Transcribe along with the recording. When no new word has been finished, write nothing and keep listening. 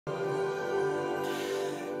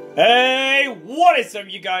Hey, what is up,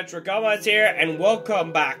 you guys? Ragamas here, and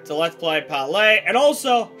welcome back to Let's Play Palia, and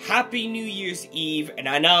also Happy New Year's Eve. And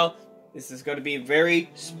I know this is going to be a very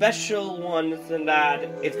special one, and that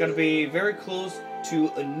it's going to be very close to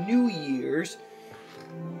a New Year's,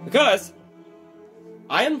 because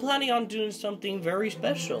I am planning on doing something very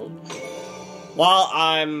special while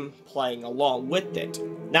I'm playing along with it.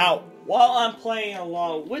 Now, while I'm playing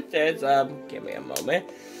along with it, give me a moment.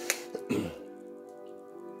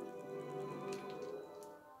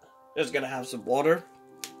 Just gonna have some water.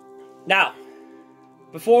 Now,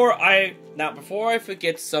 before I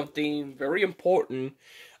forget something very important,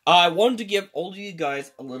 I wanted to give all of you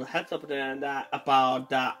guys a little heads up about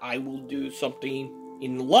that I will do something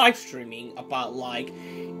in live streaming about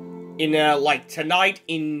tonight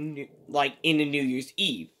in a New Year's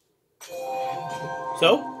Eve.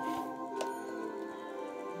 So,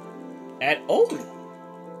 and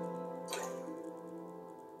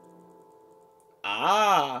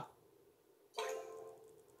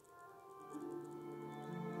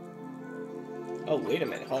Oh, wait a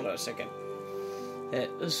minute. Hold on a second.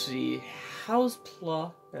 Let's see. House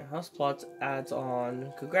plots adds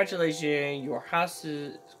on. Congratulations, your house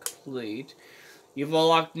is complete. You've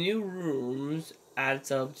unlocked new rooms.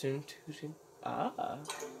 Adds up to two.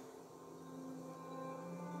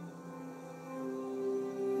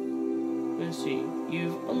 Let's see.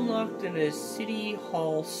 You've unlocked in a city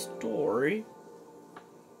hall store.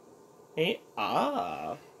 Hey,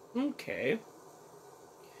 okay.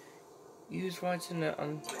 Use rights in the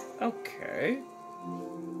okay.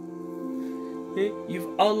 You've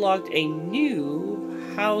unlocked a new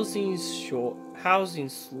housing slot.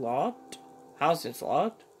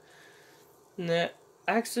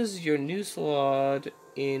 Access your new slot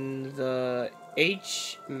in the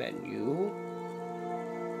H menu.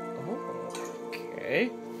 Oh, okay.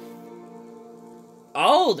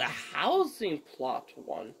 Oh, the housing plot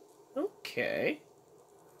one. Okay.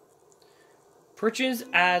 Purchase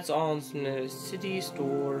add-ons in the city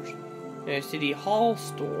hall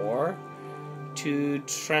store to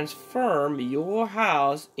transform your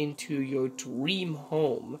house into your dream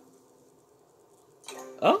home.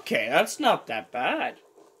 Okay, that's not that bad.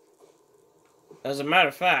 As a matter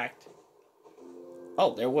of fact,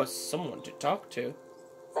 oh, there was someone to talk to.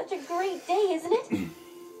 Such a great day, isn't it?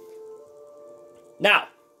 Now,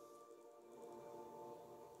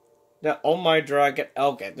 oh my dragon.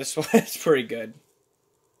 Okay, this one is pretty good.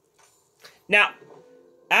 Now,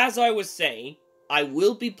 as I was saying, I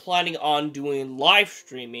will be planning on doing live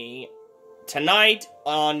streaming tonight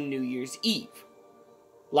on New Year's Eve.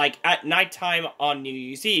 Like, at nighttime on New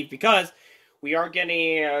Year's Eve, because we are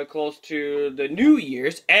getting close to the New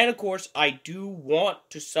Year's, and of course, I do want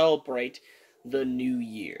to celebrate the New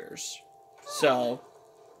Year's. So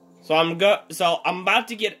I'm about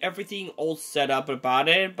to get everything all set up about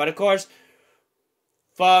it, but of course,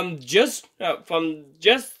 from just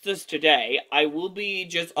this today, I will be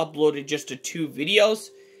just uploading just the 2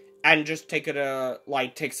 videos, and just take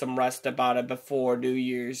some rest about it before New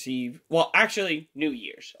Year's Eve. Well, actually, New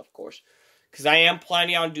Year's, of course, because I am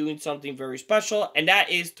planning on doing something very special, and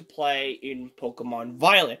that is to play in Pokemon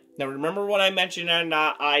Violet. Now, remember what I mentioned, and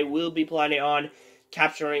I will be planning on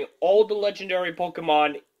capturing all the legendary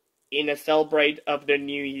Pokemon in a celebrate of the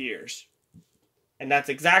New Year's. And that's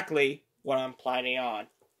exactly what I'm planning on.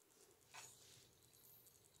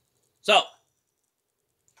 So.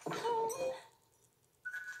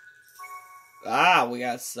 We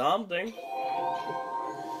got something.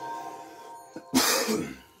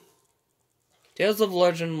 Tales of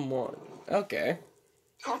Legend 1. Okay.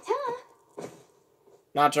 Ta-ta.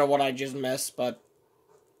 Not sure what I just missed, but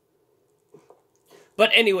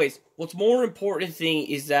anyways, what's more important thing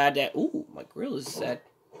is that ooh, my grill is set.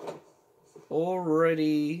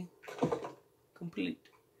 Already complete.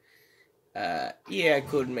 Yeah, I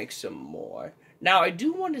could make some more. Now, I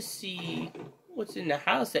do want to see what's in the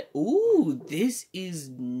house. Ooh, this is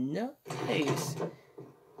nice.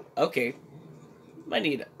 Okay. I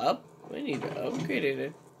need to upgrade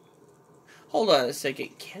it. Hold on a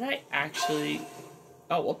second. Can I actually...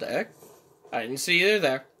 Oh, what the heck? I didn't see you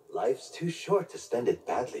there. Life's too short to spend it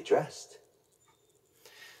badly dressed.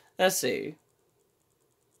 Let's see.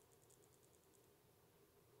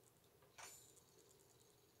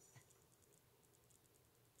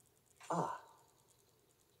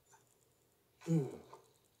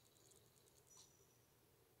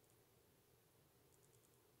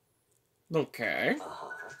 Okay.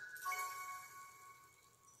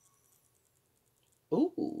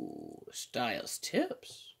 Ooh, Styles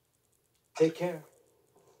tips. Take care.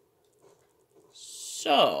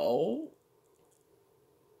 So,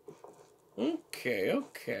 okay.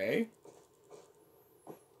 Okay.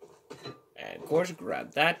 And of course,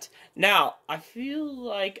 grab that. Now, I feel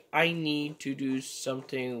like I need to do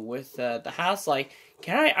something with the house. Like,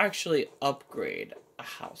 can I actually upgrade a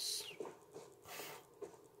house?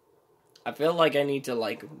 I feel like I need to,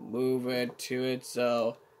 like, move it to it,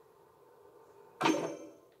 so...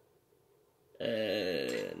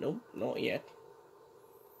 Nope, not yet.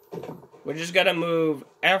 We're just gonna move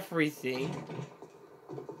everything.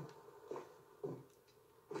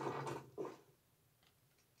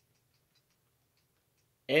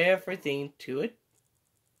 Everything to it.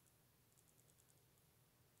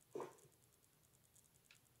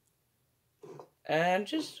 And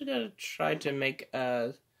just gonna try to make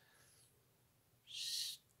a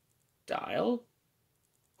style.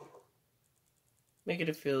 Make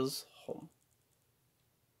it feels home.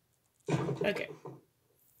 Okay.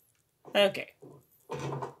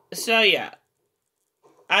 So yeah,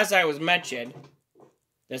 as I was mentioned,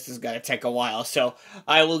 this is gonna take a while, so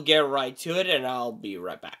I will get right to it and I'll be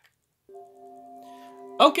right back.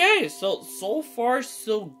 Okay, so far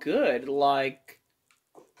so good. Like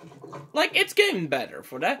it's getting better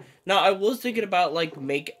for that. Now I was thinking about like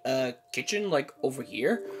make a kitchen like over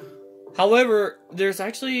here. However, there's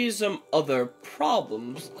actually some other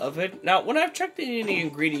problems of it. Now, when I've checked the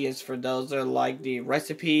ingredients for those, are like the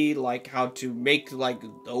recipe, like how to make like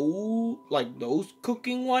those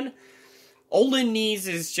cooking one. All it needs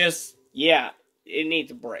is just, yeah, it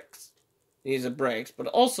needs bricks. It needs bricks, but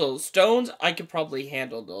also stones, I could probably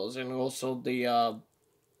handle those. And also the,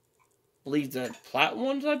 believe the plat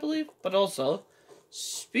ones, I believe. But also,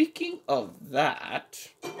 speaking of that,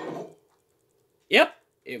 yep.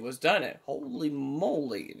 It was done. Holy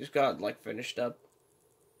moly. It just got, like, finished up.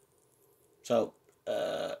 So,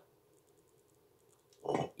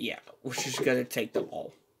 yeah. We're just gonna take them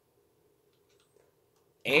all.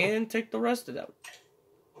 And take the rest of them.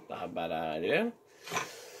 Not a bad idea.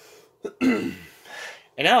 And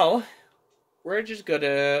now, we're just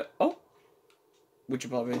gonna... Oh. We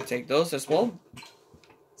should probably take those as well.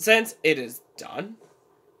 Since it is done.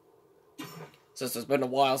 Since it's been a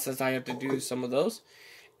while since I have to do some of those.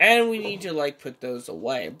 And we need to, like, put those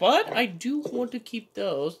away. But I do want to keep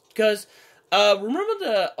those. Because, remember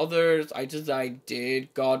the other items I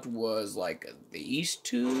got was, like, these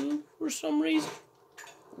two for some reason?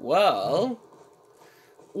 Well,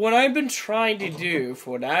 what I've been trying to do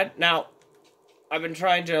for that... Now, I've been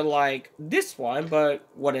trying to, like, this one. But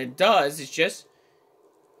what it does is just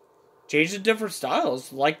change the different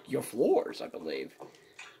styles. Like your floors, I believe.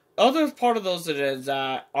 Other part of those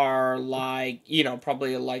that are like, you know,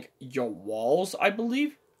 probably like your walls, I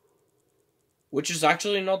believe. Which is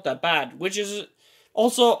actually not that bad. Which is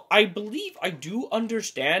also, I believe, I do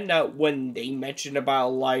understand that when they mention about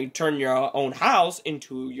like turn your own house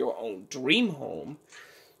into your own dream home.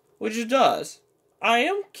 Which it does. I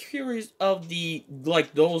am curious of the,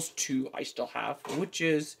 like those two I still have. Which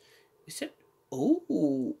is it?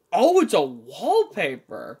 Oh, it's a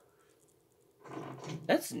wallpaper.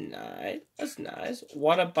 That's nice. That's nice.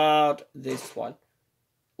 What about this one?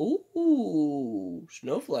 Ooh,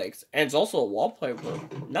 snowflakes. And it's also a wallpaper.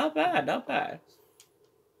 Not bad, not bad.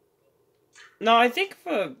 No, I think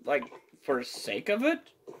for the sake of it,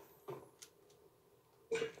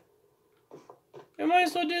 I might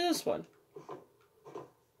as well do this one.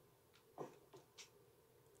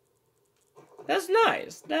 That's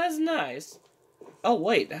nice. That's nice. Oh,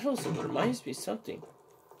 wait. That also reminds me of something.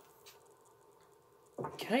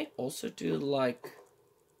 Can I also do, like...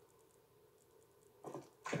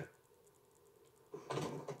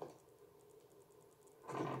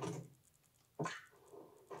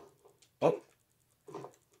 Oh.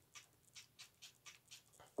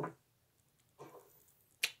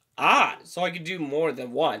 Ah, so I could do more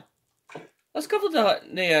than one. Let's cover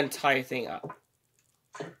the entire thing up.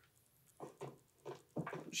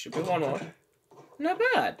 Should be one more. Not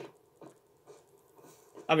bad.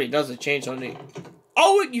 I mean, does it change on the...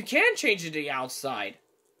 Oh, you can change it to the outside.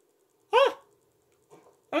 Huh.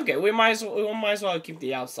 Okay, we might as well keep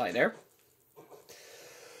the outside there.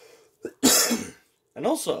 And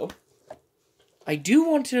also, I do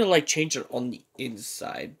want to like change it on the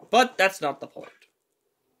inside, but that's not the point.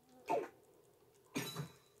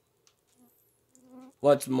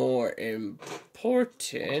 What's more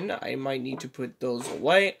important, I might need to put those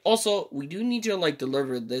away. Also, we do need to like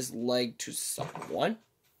deliver this leg to someone.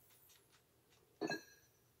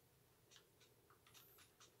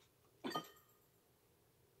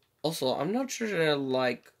 Also, I'm not sure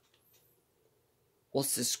like what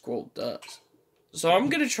this scroll does. So I'm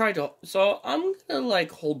gonna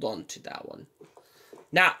like hold on to that one.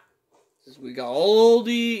 Now, Since we got all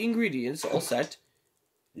the ingredients all set,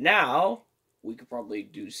 now we could probably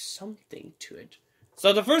do something to it.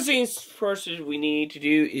 So the first things first we need to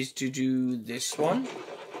do is to do this one.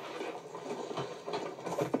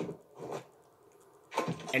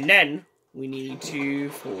 And then we need to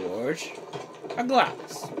forge a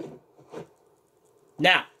glass.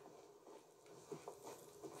 Now,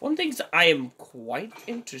 one thing I am quite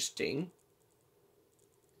interesting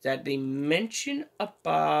that they mention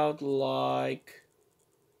about, like,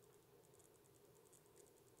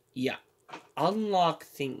 yeah, unlock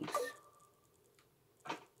things.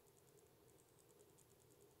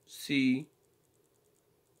 See,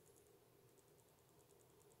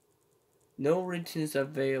 no writtens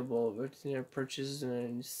available. Written are purchased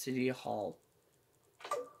in City Hall.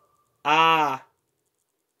 Ah,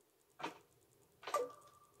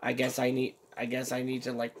 I guess I need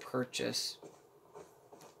to like purchase.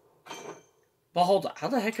 But hold on, how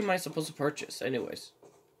the heck am I supposed to purchase? Anyways,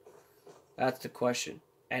 that's the question.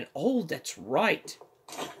 And oh, that's right.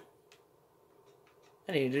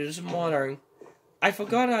 I need to do some watering. I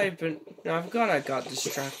forgot I got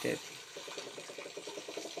distracted.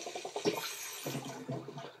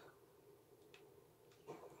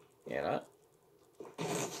 Yeah,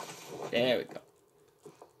 there we go.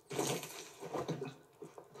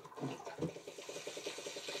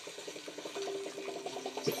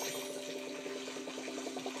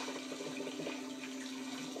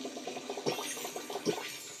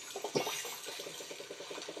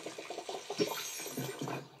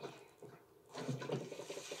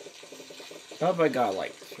 I hope I got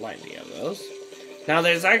like plenty of those. Now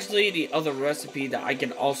there's actually the other recipe that I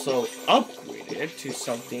can also upgrade it to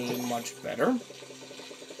something much better.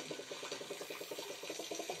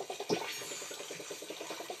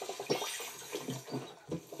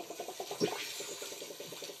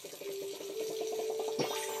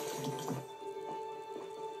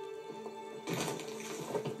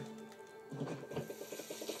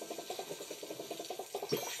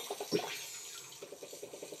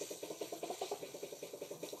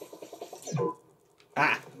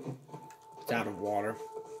 Ah! It's out of water.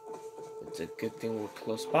 It's a good thing we're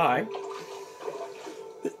close by.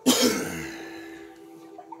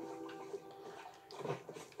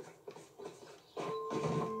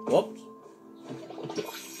 Whoops.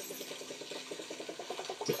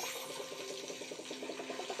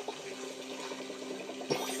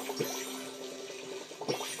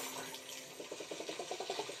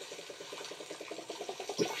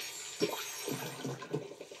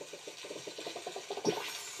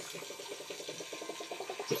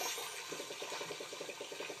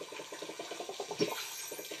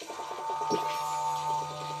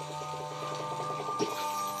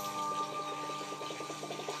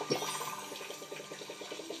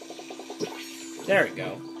 There we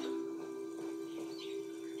go.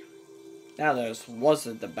 Now this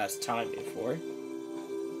wasn't the best time before.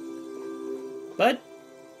 But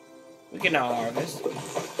we can now harvest.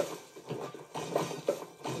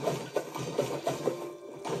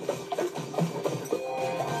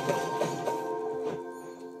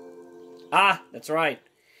 Ah, that's right.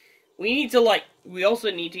 We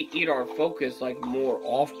also need to eat our focus, like, more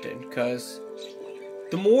often, because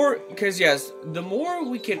the more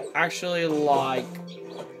we can actually,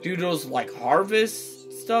 like, do those, like,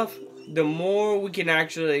 harvest stuff, the more we can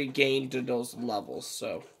actually gain to those levels,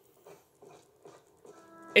 so.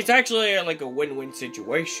 It's actually, like, a win-win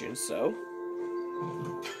situation, so.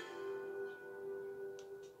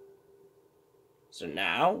 So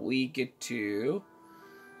now, we get to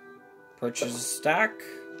purchase a stack,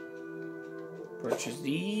 purchase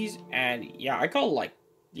these, and, yeah, I got, like,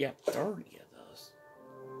 30 of those.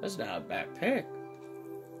 That's not a bad pick.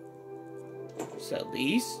 So at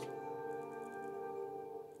least.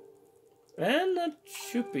 And that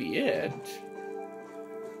should be it.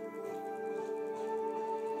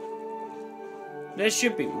 There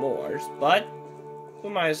should be more, but we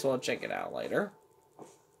might as well check it out later.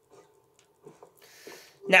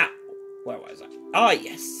 Now, where was I? Ah,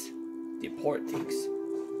 yes. The important things.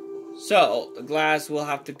 So, the glass will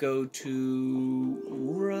have to go to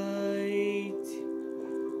right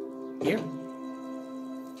here.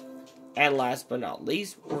 And last but not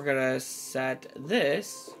least, we're gonna set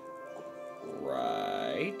this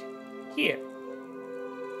right here.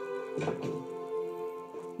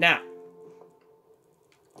 Now,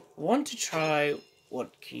 I want to try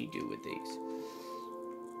what can you do with these.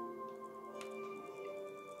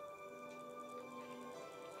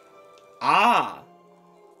 Ah!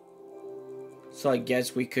 So I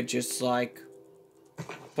guess we could just, like,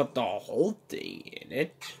 put the whole thing in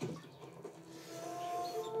it.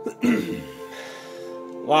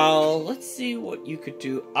 Well, let's see what you could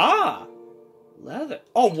do. Ah! Leather.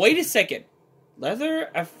 Oh, wait a second. Leather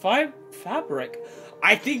and fabric.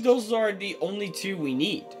 I think those are the only two we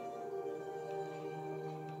need.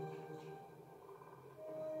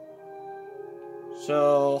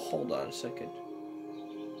 So, hold on a second.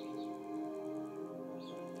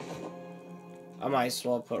 I might as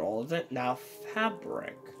well put all of it. Now,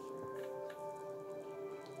 fabric.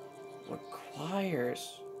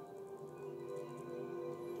 Requires...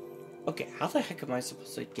 Okay, how the heck am I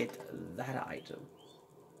supposed to get that item?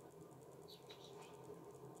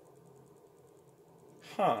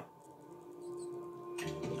 Huh.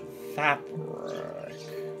 Fabric.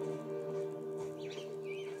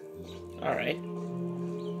 Alright.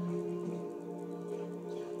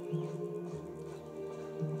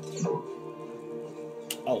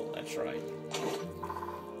 Oh, that's right.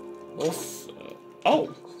 Also...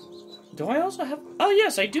 Oh! Do I also have... Oh,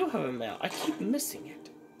 yes, I do have a mail. I keep missing it.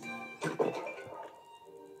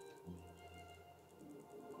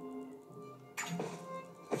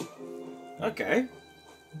 Okay.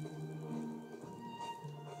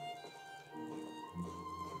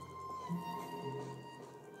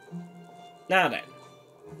 Now then.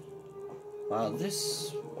 Well,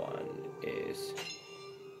 this one is...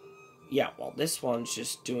 Yeah, well, this one's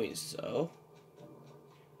just doing so.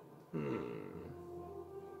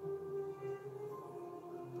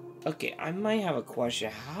 Okay, I might have a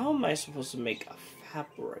question. How am I supposed to make a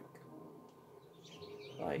fabric?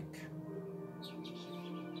 Like...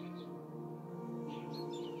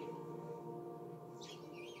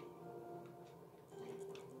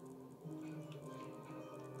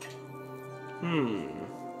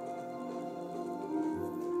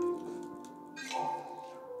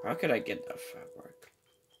 How could I get that fabric?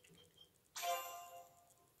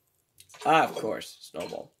 Ah, of course,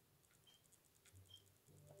 snowball.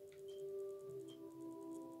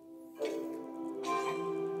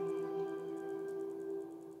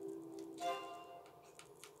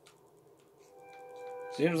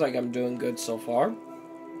 Seems like I'm doing good so far.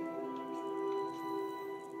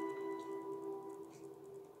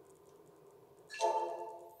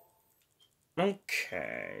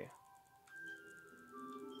 Okay.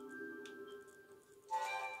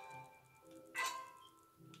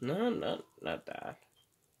 No, not that.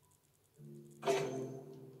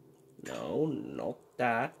 No, not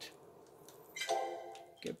that.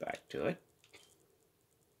 Get back to it.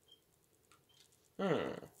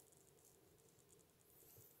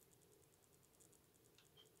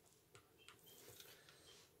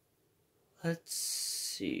 Let's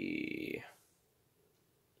see.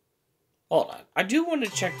 Hold on. I do want to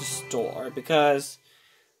check the store because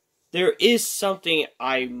there is something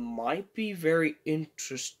I might be very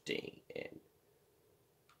interesting in.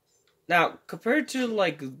 Now, compared to,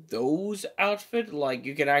 like, those outfits, like,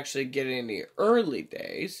 you can actually get in the early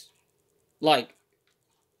days.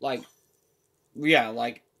 Yeah,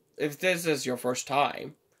 like, if this is your first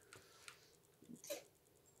time.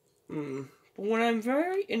 But what I'm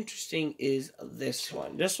very interesting is this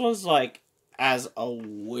one. This one's, like, as a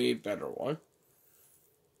way better one.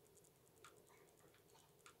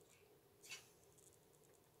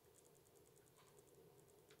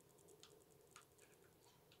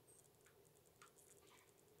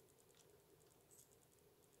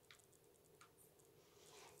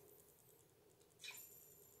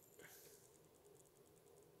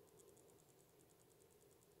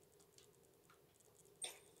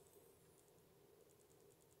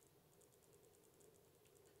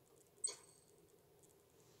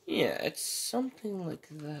 Yeah, it's something like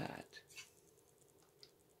that.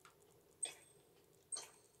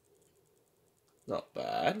 Not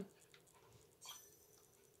bad.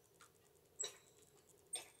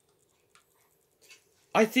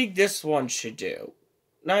 I think this one should do.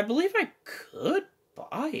 Now, I believe I could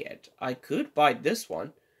buy it. I could buy this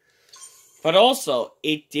one. But also,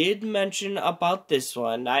 it did mention about this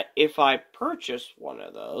one that if I purchase one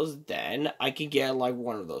of those, then I could get, like,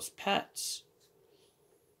 one of those pets.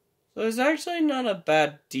 So it's actually not a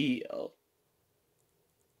bad deal.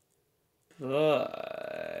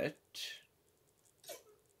 But...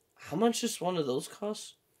 how much does one of those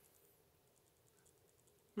cost?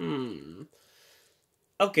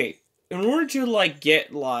 Okay, in order to, like,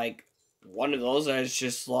 get, like, one of those, it's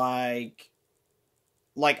just, like,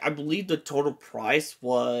 I believe the total price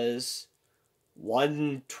was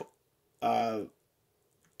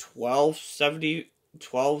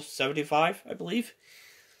 $12.75, I believe.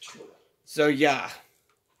 So yeah,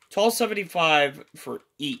 $12.75 for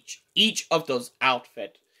each of those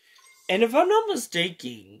outfits. And if I'm not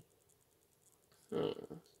mistaken,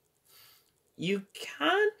 you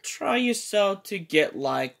can try yourself to get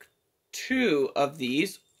like 2 of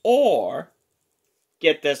these, or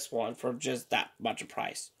get this one for just that much a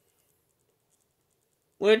price.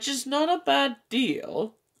 Which is not a bad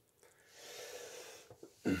deal.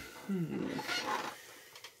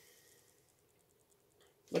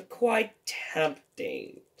 But quite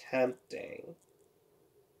tempting.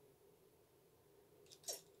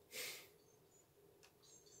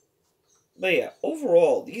 But yeah,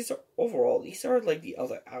 overall, these are like the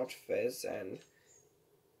other outfits, and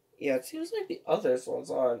yeah, it seems like the other ones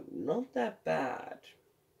are not that bad.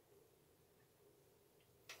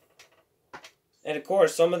 And of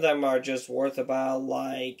course, some of them are just worth about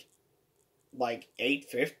like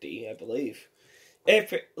 $8.50, I believe.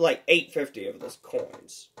 If like $8.50 of those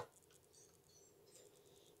coins.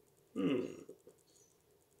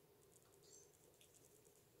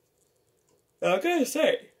 I gotta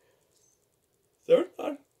say,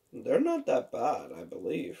 they're not that bad, I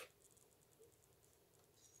believe.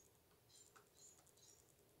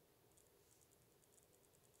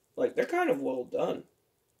 Like, they're kind of well done.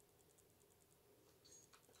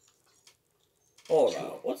 Hold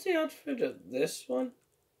on, what's the outfit of this one?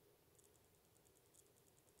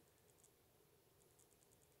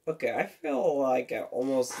 Okay, I feel like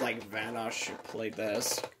almost like Vanoss should play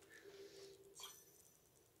this.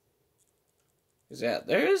 Yeah,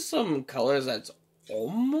 there is some colors that's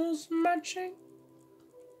almost matching.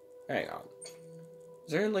 Hang on.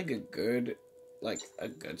 Is there like a good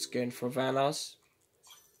skin for Vanoss?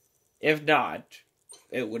 If not,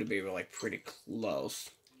 it would be like pretty close.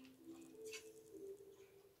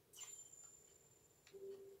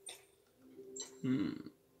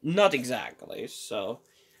 Not exactly, so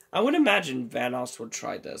I would imagine Vanoss would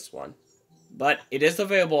try this one. But it is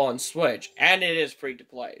available on Switch, and it is free to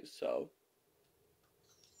play, so...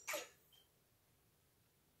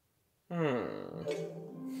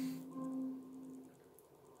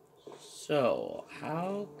 So,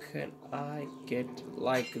 how can I get,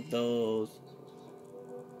 like, those...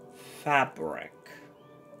 fabric?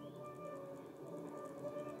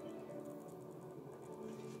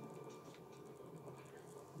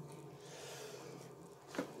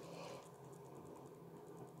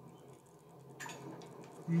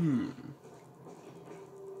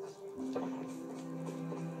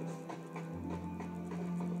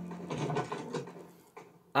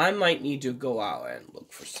 I might need to go out and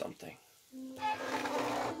look for something.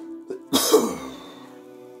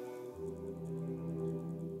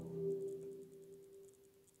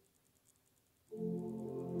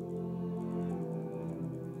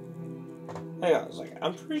 Hang on a second.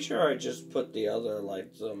 I'm pretty sure I just put the other,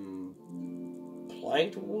 like, some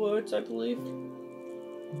planked woods, I believe.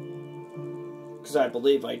 Because I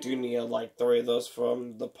believe I do need, like, 3 of those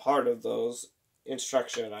from the part of those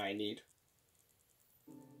instruction I need.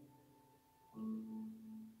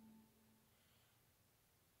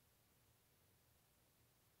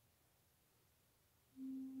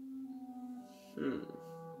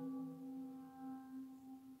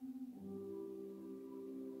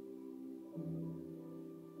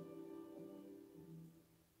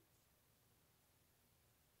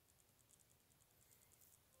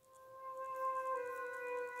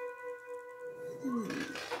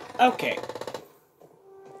 Okay.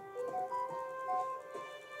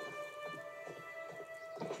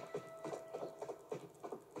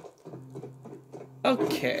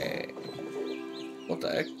 Okay. What the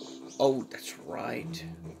heck? Oh, that's right.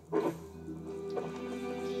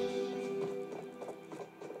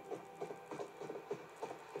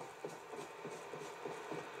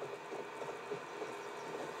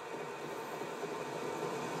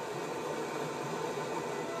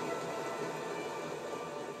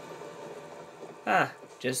 Ah,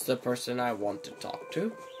 just the person I want to talk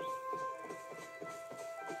to.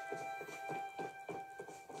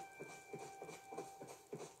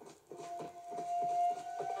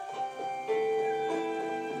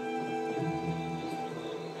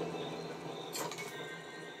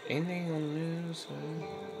 Anything on news?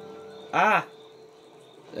 Ah!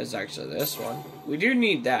 There's actually this one. We do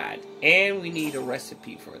need that. And we need a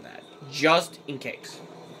recipe for that. Just in case.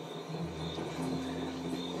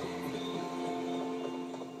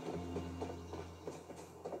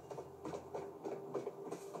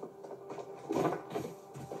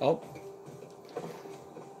 Oh.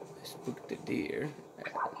 I spooked the deer.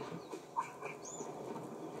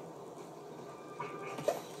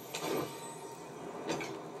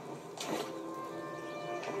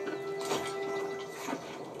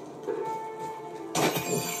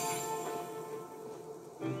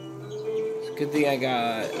 Good thing I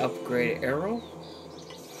got upgraded arrow.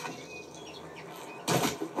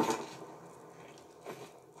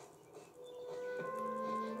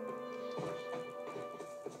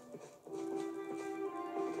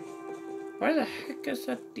 Where the heck is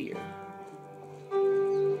that deer?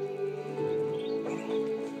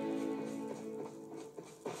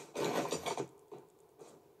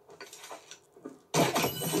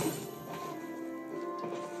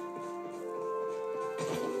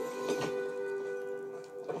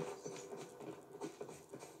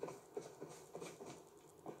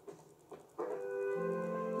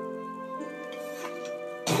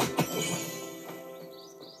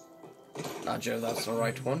 Not sure if that's the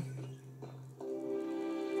right one.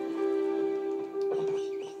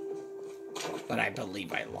 But I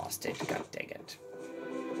believe I lost it. God dang it.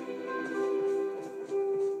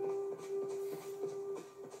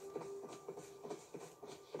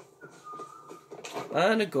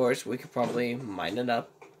 And of course, we could probably mine it up.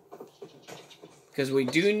 Because we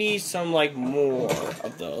do need some, like, more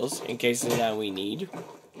of those in case of that we need.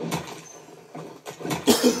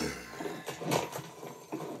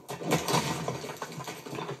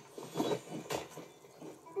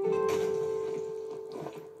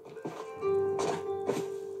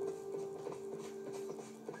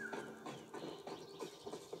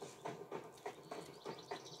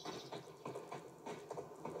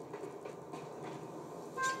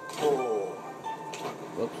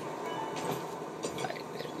 Whoops. I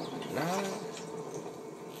did not.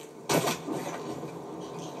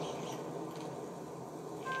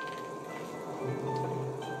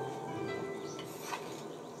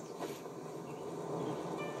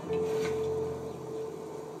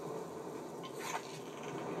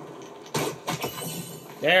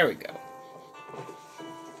 There we go.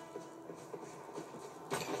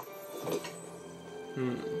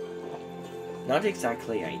 Not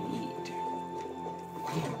exactly I need.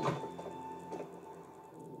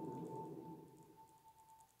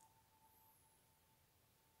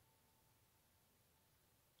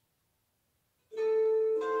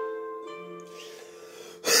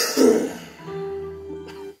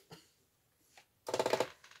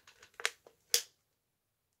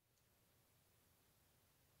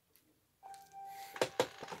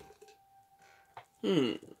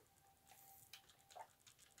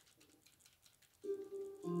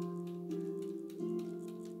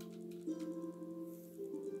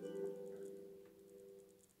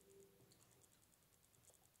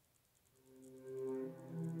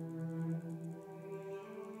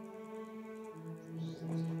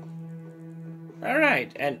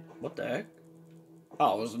 Alright, and what the heck?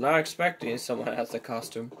 Oh, I was not expecting someone has a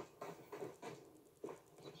costume.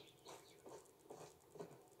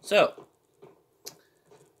 So,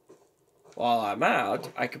 while I'm out,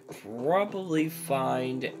 I could probably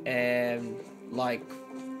find, like,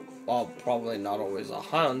 well, probably not always a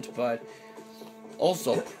hunt, but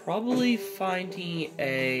also probably finding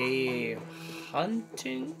a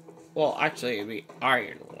hunting? Well, actually, it'd be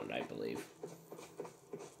iron one, I believe.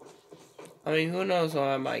 I mean, who knows when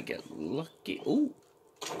I might get lucky. Ooh.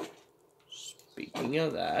 Speaking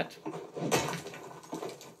of that.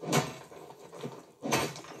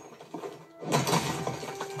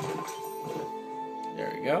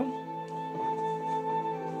 There we go.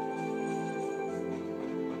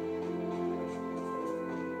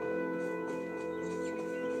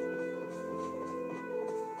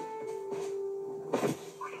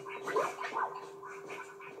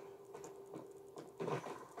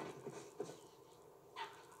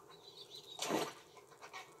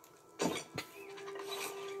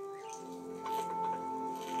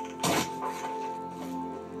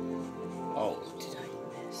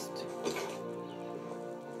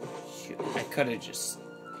 Could have just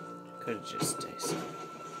stayed still.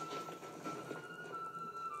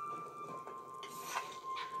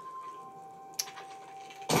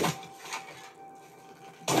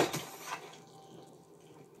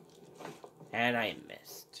 And I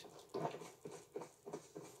missed.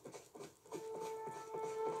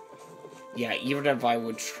 Yeah, even if I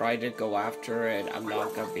would try to go after it, I'm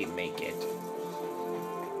not gonna make it.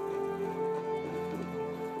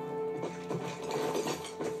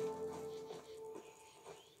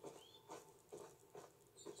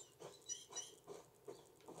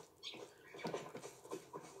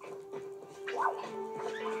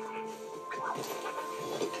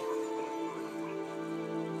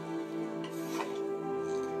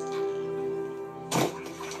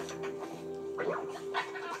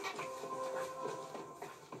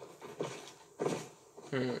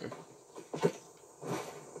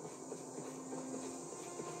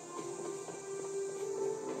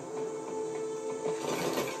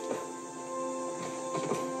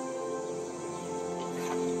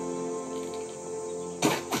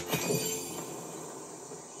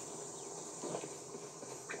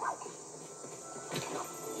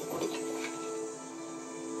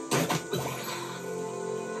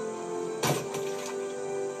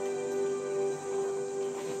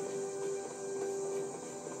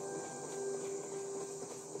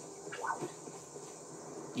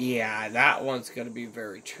 Yeah, that one's gonna be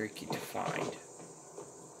very tricky to find.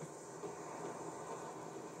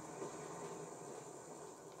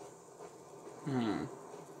 Hmm.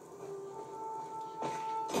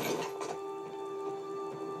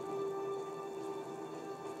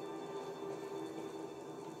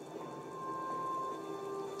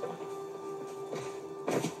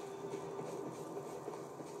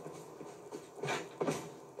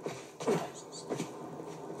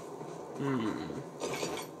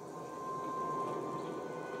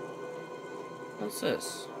 What's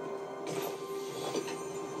this?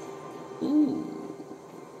 Ooh,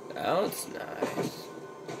 that's nice.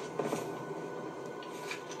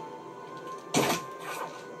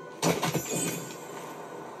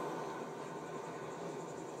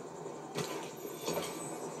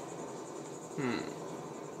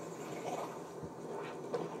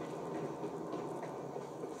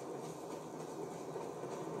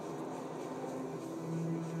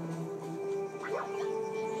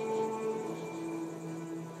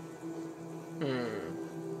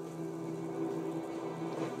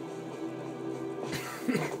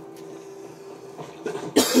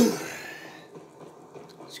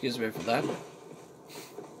 Excuse me for that.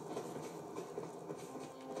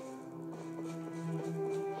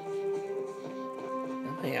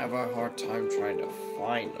 I have a hard time trying to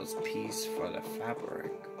find those pieces for the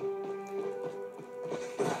fabric.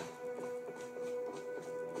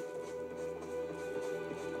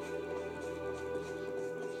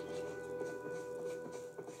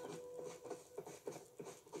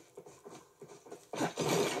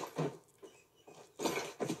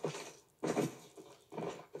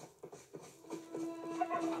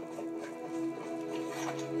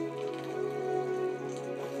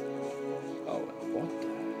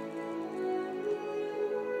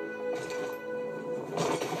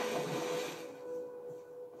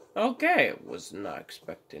 Okay, was not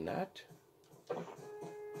expecting that.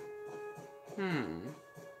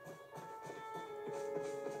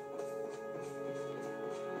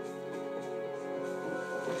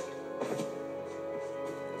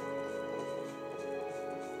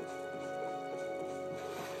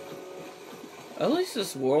 At least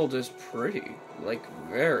this world is pretty. Like,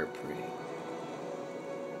 very pretty.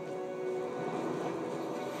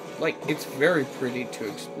 Like, it's very pretty to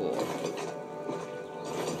explore.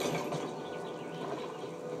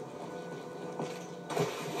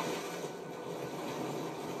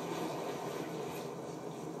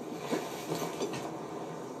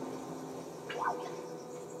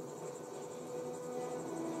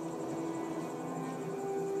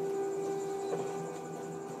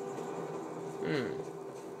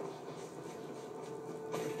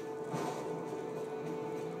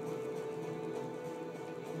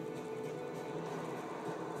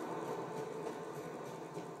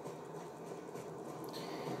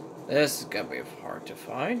 This is gonna be hard to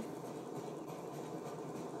find.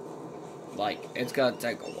 Like, it's gonna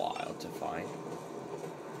take a while to find.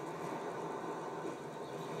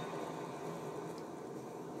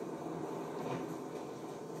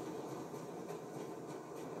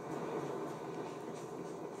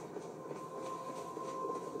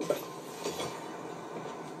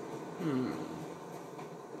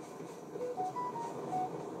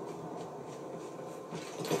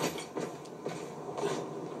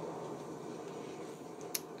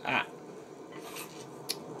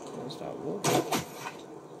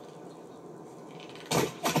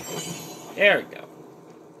 There we go.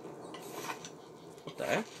 What the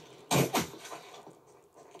heck?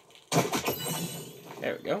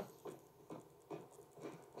 There we go.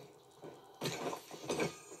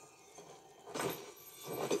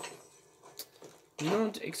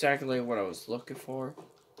 Not exactly what I was looking for,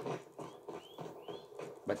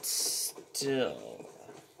 but still.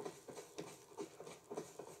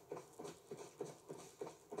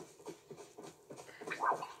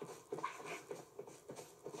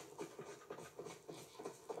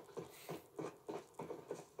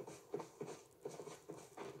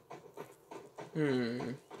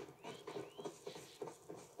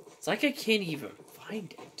 It's like I can't even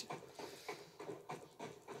find it.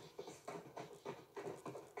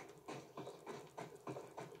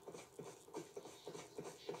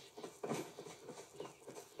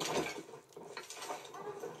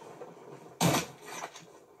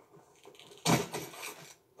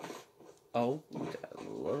 Oh, that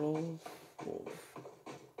little wolf.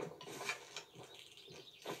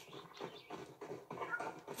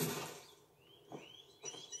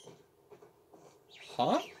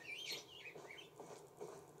 Huh?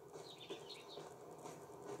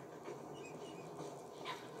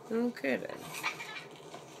 Okay then.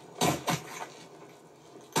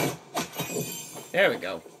 There we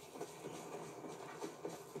go.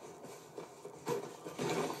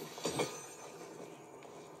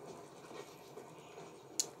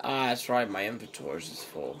 Ah, that's right, my inventory is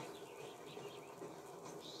full.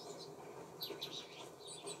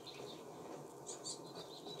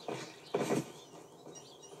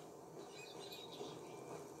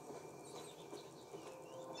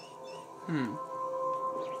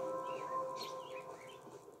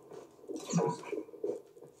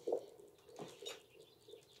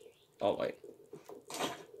 Oh, wait.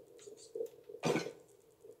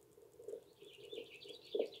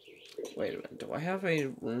 Wait a minute, do I have any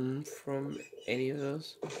room from any of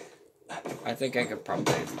those? I think I could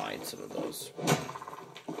probably mine some of those.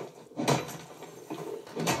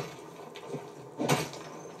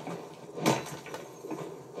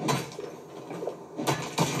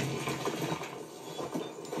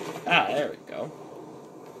 Ah, there we go.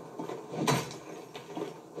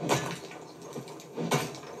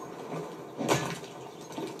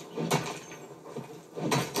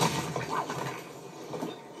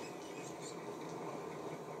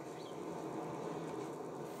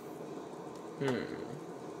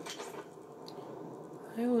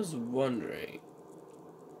 I was wondering,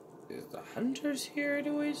 is the hunters here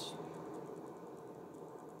anyways?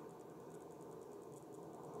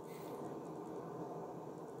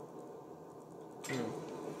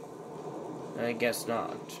 I guess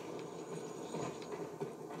not.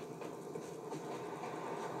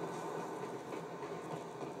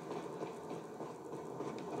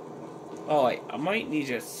 Oh wait, I might need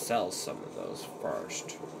to sell some of those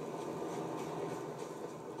first.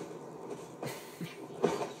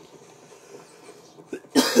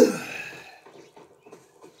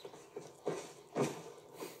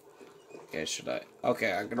 Okay, should I?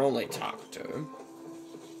 Okay, I can only talk to him.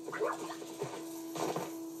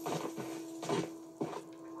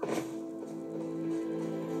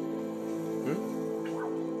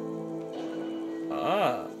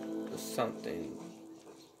 Ah, something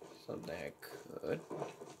I could.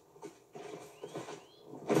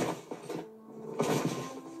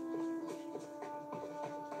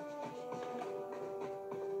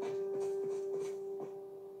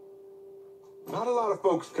 Not a lot of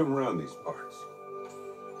folks come around these parts.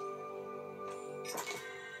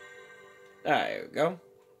 There we go.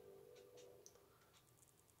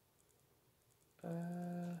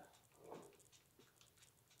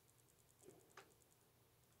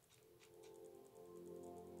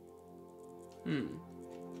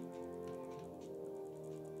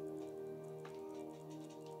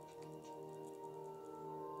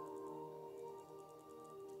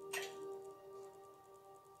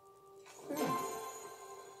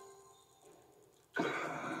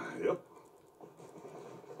 Yep.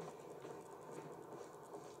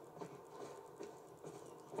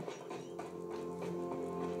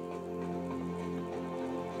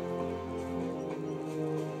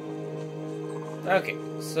 Okay,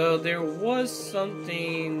 so there was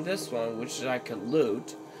something, this one, which I could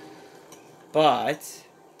loot, but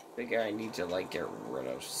I figure I need to, like, get rid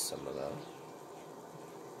of some of those.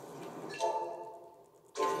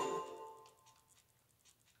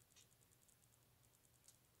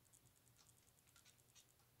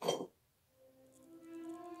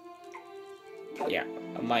 Yeah,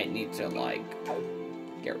 I might need to, like,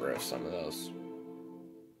 get rid of some of those.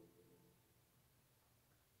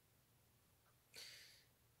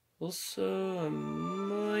 Also, I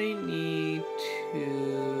might need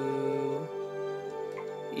to...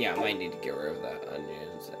 Yeah, I might need to get rid of that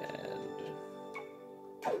onions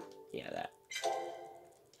and... Yeah, that.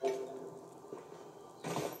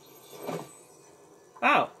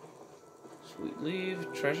 Oh! Sweet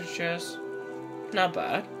leaf, treasure chest. Not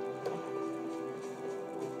bad.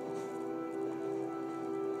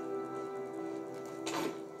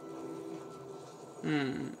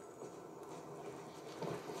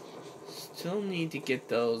 Still need to get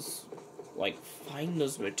those, like, find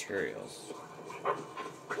those materials.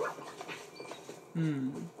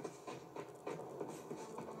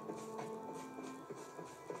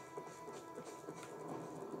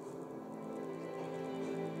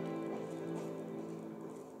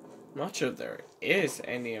 Not sure if there is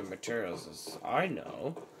any materials as I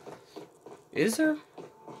know. Is there?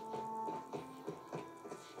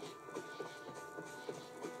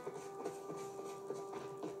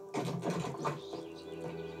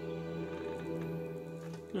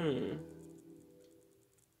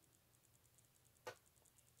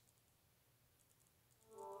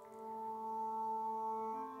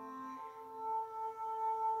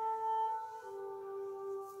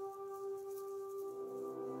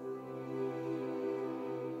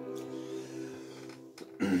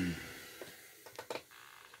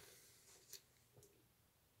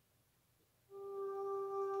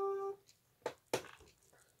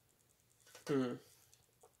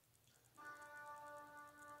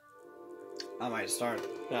 I might start.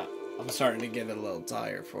 Yeah, I'm starting to get a little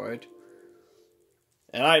tired for it.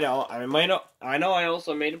 And I know, I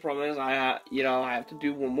also made a promise. I have to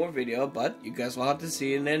do one more video, but you guys will have to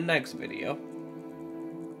see it in the next video.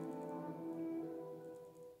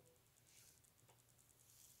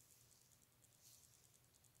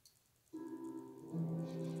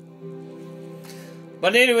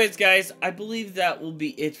 But anyways, guys, I believe that will be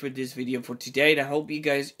it for this video for today. And I hope you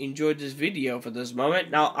guys enjoyed this video for this moment.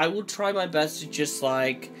 Now, I will try my best to just,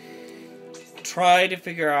 like, try to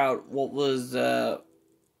figure out what was,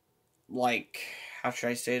 like, how should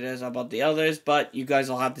I say this about the others. But you guys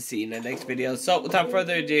will have to see in the next video. So, without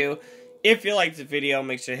further ado, if you liked the video,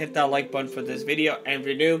 make sure to hit that like button for this video. And if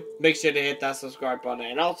you're new, make sure to hit that subscribe button.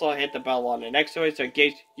 And also hit the bell on the next one. So, in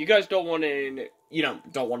case you guys don't want to,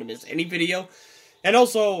 don't want to miss any video. And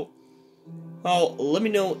also, well, let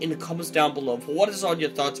me know in the comments down below for what is all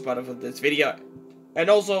your thoughts about it for this video. And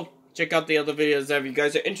also, check out the other videos if you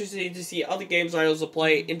guys are interested to see other games I also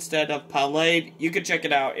play instead of Palia. You can check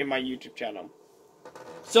it out in my YouTube channel.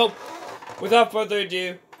 So, without further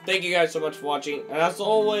ado, thank you guys so much for watching. And as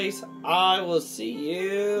always, I will see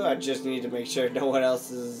you. I just need to make sure no one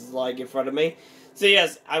else is, like, in front of me. So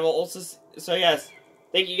yes,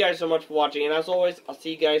 thank you guys so much for watching. And as always, I'll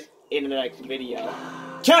see you guys in the next video.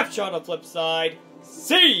 Capture on the flip side.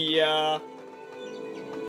 See ya!